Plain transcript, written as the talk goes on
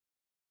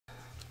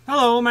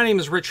Hello, my name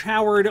is Rich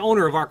Howard,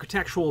 owner of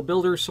Architectural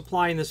Builders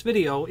Supply. In this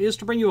video is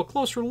to bring you a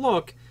closer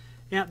look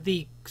at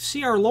the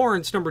C.R.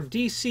 Lawrence number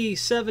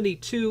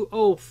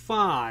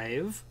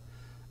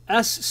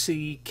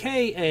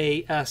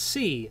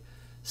DC7205SCKASC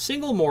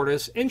single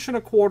mortise, 1.25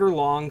 inch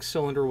long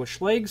cylinder with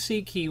Schlage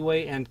C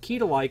Keyway and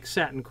key-to-like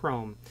satin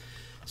chrome.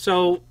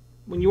 So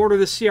when you order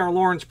the C.R.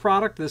 Lawrence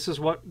product, this is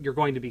what you're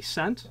going to be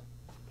sent.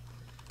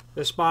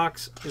 This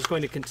box is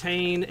going to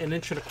contain an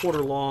 1.25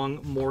 inch long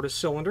mortise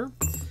cylinder.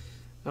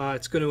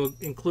 It's going to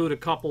include a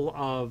couple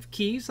of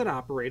keys that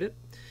operate it.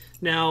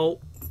 Now,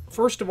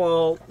 first of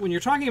all, when you're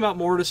talking about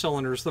mortise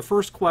cylinders, the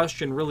first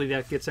question really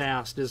that gets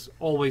asked is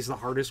always the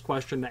hardest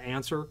question to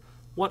answer.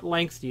 What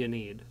length do you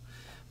need?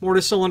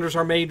 Mortise cylinders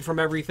are made from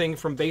everything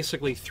from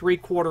basically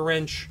 3/4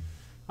 inch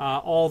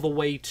all the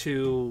way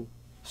to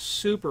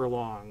super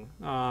long.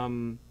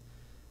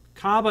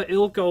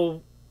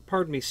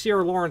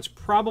 C.R. Lawrence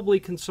probably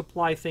can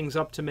supply things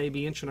up to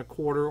maybe 1.25 inch or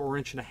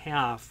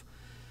 1.5 inch.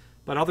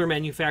 But other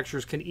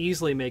manufacturers can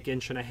easily make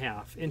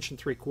 1.5 inch,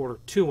 1.75 inch,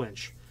 2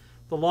 inch.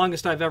 The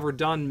longest I've ever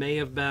done may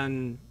have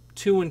been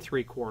 2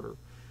 3/4.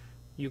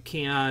 You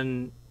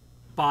can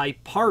buy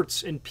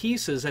parts and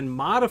pieces and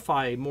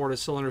modify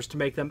mortise cylinders to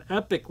make them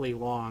epically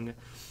long.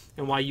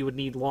 And why you would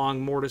need long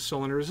mortise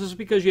cylinders is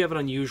because you have an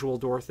unusual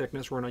door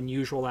thickness or an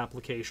unusual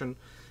application.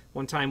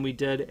 One time we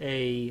did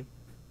a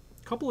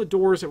couple of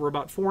doors that were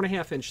about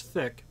 4.5 inch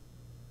thick.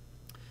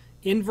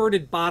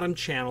 Inverted bottom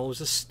channel. It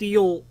was a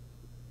steel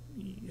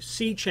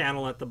C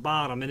channel at the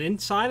bottom, and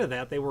inside of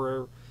that they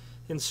were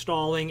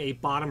installing a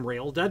bottom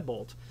rail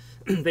deadbolt.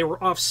 They were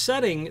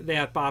offsetting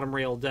that bottom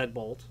rail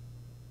deadbolt,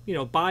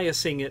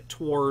 biasing it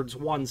towards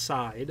one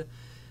side,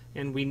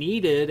 and we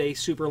needed a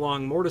super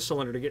long mortise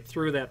cylinder to get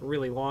through that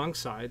really long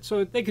side,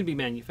 so they can be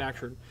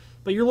manufactured.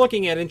 But you're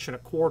looking at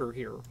 1.25 inch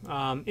here.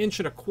 1.25 inch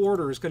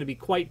is going to be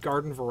quite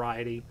garden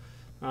variety.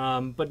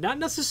 But not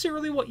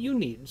necessarily what you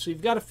need, so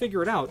you've got to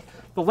figure it out.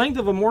 The length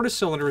of a mortise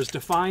cylinder is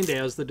defined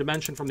as the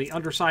dimension from the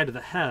underside of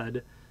the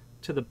head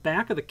to the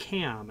back of the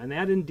cam, and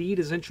that indeed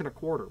is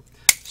 1.25 inch.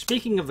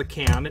 Speaking of the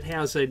cam, it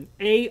has an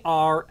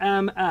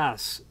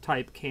ARMS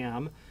type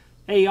cam.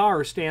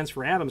 AR stands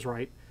for Adams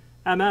Right.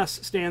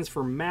 MS stands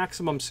for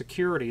Maximum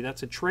Security.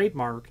 That's a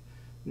trademark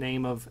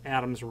name of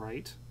Adams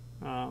Right.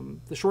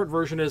 The short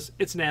version is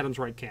it's an Adams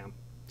Right cam.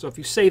 So if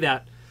you say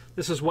that,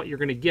 this is what you're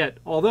going to get,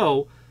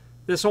 although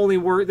this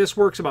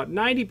works about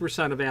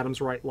 90% of Adams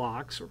Right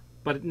locks,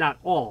 but not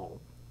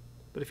all.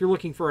 But if you're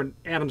looking for an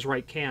Adams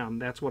Right cam,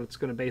 that's what it's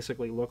going to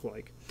basically look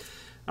like.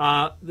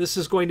 This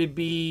is going to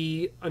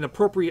be an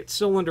appropriate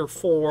cylinder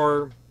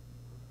for,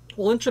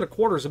 well,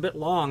 1.25 inch is a bit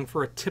long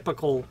for a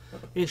typical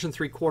 1.75 inch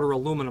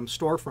aluminum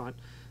storefront.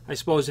 I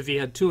suppose if you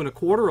had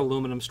 2.25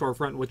 aluminum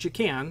storefront, which you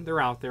can,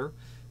 they're out there,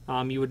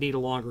 you would need a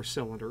longer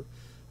cylinder.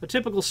 A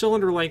typical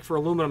cylinder length for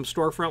aluminum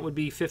storefront would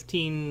be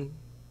 15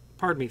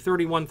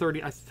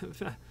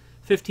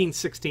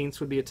 16ths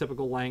would be a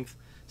typical length,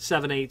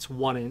 7/8,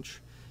 1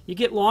 inch. You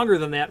get longer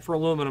than that for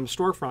aluminum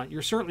storefront,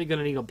 you're certainly going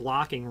to need a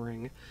blocking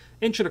ring.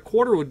 1.25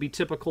 inch would be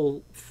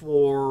typical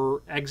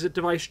for exit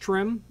device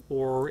trim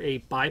or a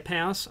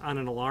bypass on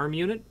an alarm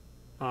unit,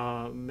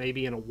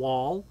 maybe in a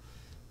wall.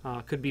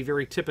 Could be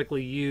very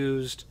typically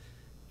used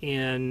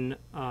in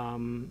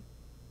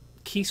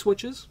key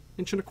switches.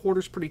 1.25 inch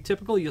is pretty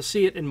typical. You'll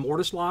see it in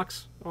mortise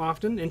locks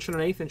often, 1.1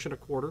 inch,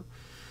 1.25 inch.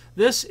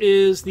 This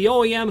is the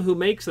OEM who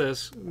makes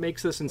this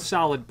in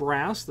solid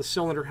brass. The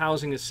cylinder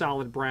housing is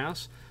solid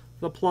brass.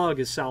 The plug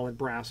is solid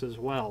brass as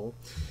well.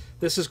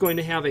 This is going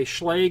to have a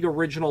Schlage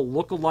original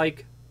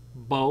look-alike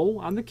bow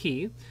on the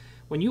key.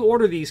 When you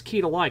order these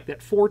key-to-like,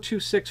 that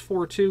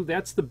 42642,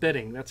 that's the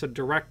bitting. That's a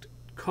direct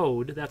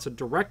code. That's a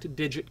direct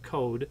digit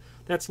code.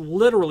 That's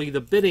literally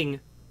the bitting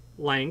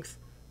length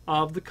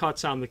of the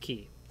cuts on the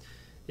key.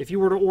 If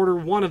you were to order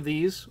one of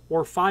these,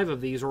 or 5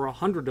 of these, or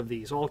 100 of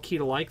these, all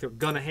key-to-like, they're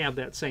going to have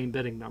that same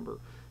bitting number.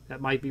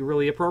 That might be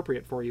really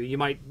appropriate for you. You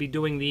might be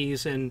doing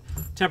these in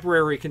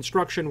temporary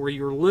construction where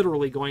you're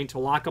literally going to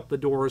lock up the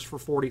doors for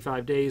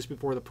 45 days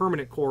before the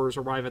permanent cores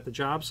arrive at the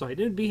job site.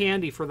 It'd be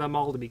handy for them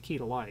all to be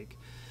key-to-like.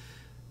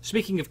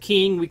 Speaking of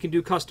keying, we can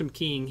do custom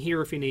keying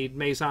here if you need.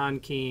 Maison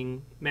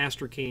keying,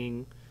 master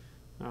keying,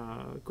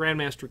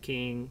 grandmaster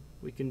keying.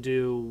 We can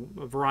do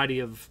a variety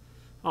of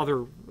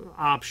other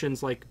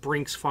options like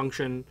Brinks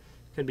function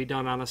can be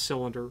done on a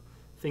cylinder,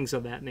 things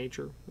of that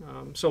nature.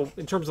 So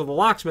in terms of the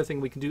locksmithing,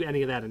 we can do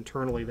any of that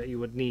internally that you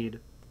would need.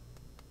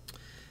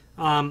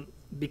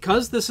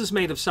 Because this is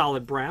made of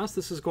solid brass,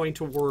 this is going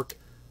to work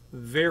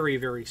very,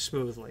 very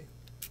smoothly.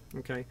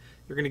 Okay,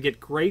 you're going to get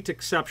great,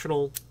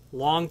 exceptional,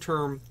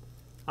 long-term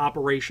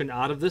operation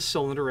out of this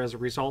cylinder as a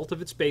result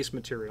of its base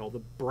material.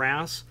 The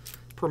brass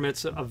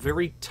permits a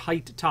very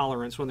tight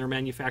tolerance when they're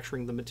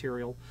manufacturing the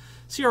material.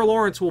 C.R.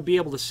 Lawrence will be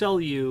able to sell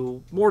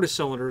you mortise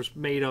cylinders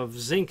made of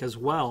zinc as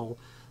well.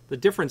 The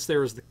difference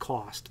there is the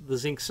cost. The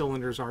zinc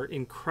cylinders are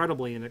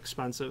incredibly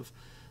inexpensive.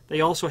 They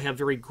also have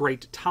very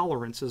great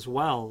tolerance as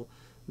well,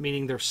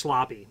 meaning they're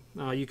sloppy.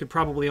 You could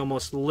probably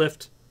almost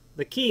lift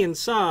the key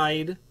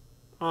inside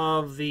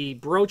of the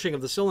broaching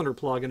of the cylinder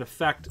plug and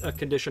affect a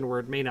condition where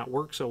it may not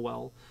work so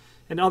well.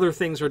 And other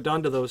things are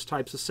done to those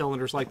types of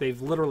cylinders, like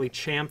they've literally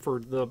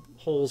chamfered the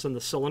holes in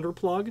the cylinder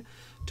plug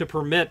to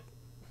permit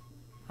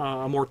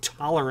a more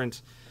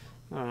tolerant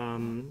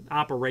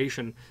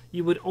operation.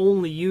 You would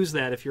only use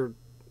that if you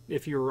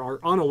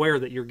are unaware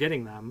that you're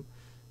getting them,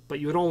 but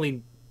you would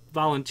only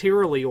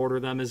voluntarily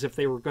order them as if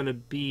they were going to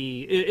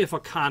be, if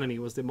economy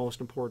was the most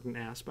important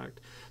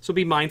aspect. So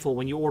be mindful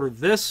when you order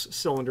this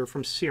cylinder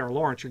from C.R.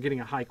 Lawrence, you're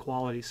getting a high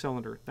quality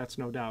cylinder, that's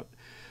no doubt.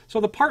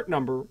 So the part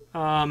number,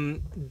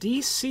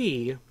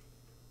 DC,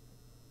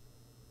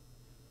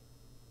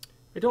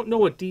 I don't know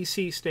what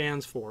DC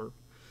stands for.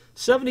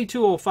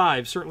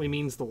 7205 certainly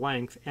means the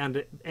length and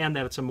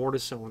that it's a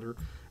Mortise cylinder.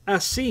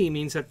 SC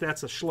means that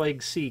that's a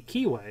Schlage C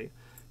Keyway.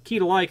 Key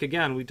to like,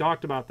 again, we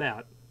talked about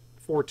that.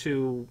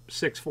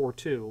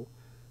 42642.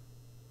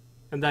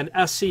 And then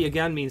SC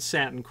again means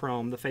satin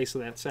chrome, the face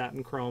of that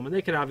satin chrome. And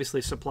they can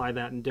obviously supply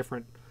that in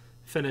different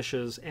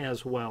finishes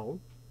as well.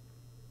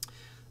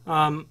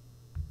 There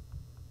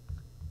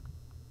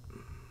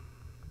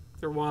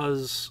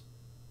was...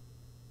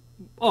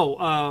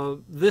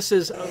 this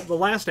is the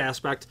last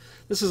aspect.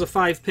 This is a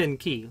 5-pin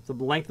key. The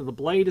length of the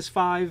blade is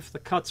 5. The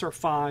cuts are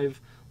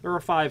 5. There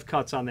are 5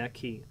 cuts on that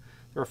key.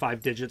 There are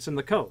 5 digits in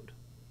the code.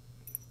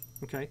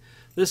 Okay,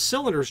 this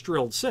cylinder is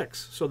drilled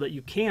 6 so that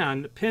you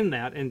can pin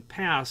that and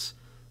pass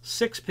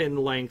 6-pin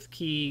length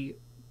key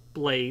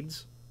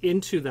blades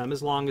into them,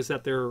 as long as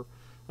that they're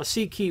a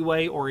C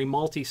keyway or a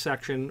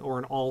multi-section or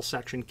an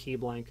all-section key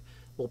blank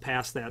will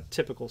pass that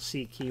typical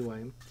C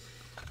keyway.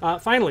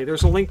 Finally,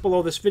 there's a link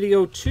below this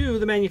video to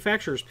the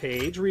manufacturer's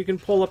page where you can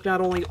pull up not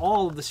only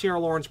all of the C.R.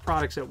 Lawrence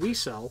products that we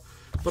sell,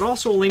 but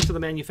also a link to the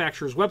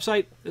manufacturer's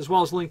website, as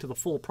well as a link to the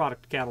full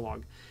product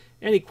catalog.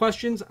 Any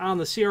questions on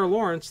the C.R.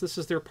 Lawrence? This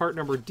is their part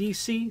number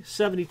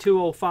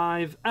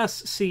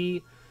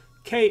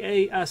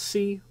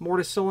DC7205SCKASC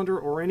Mortise cylinder,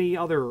 or any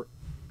other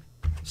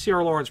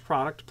C.R. Lawrence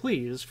product.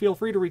 Please feel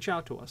free to reach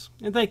out to us.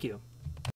 And thank you.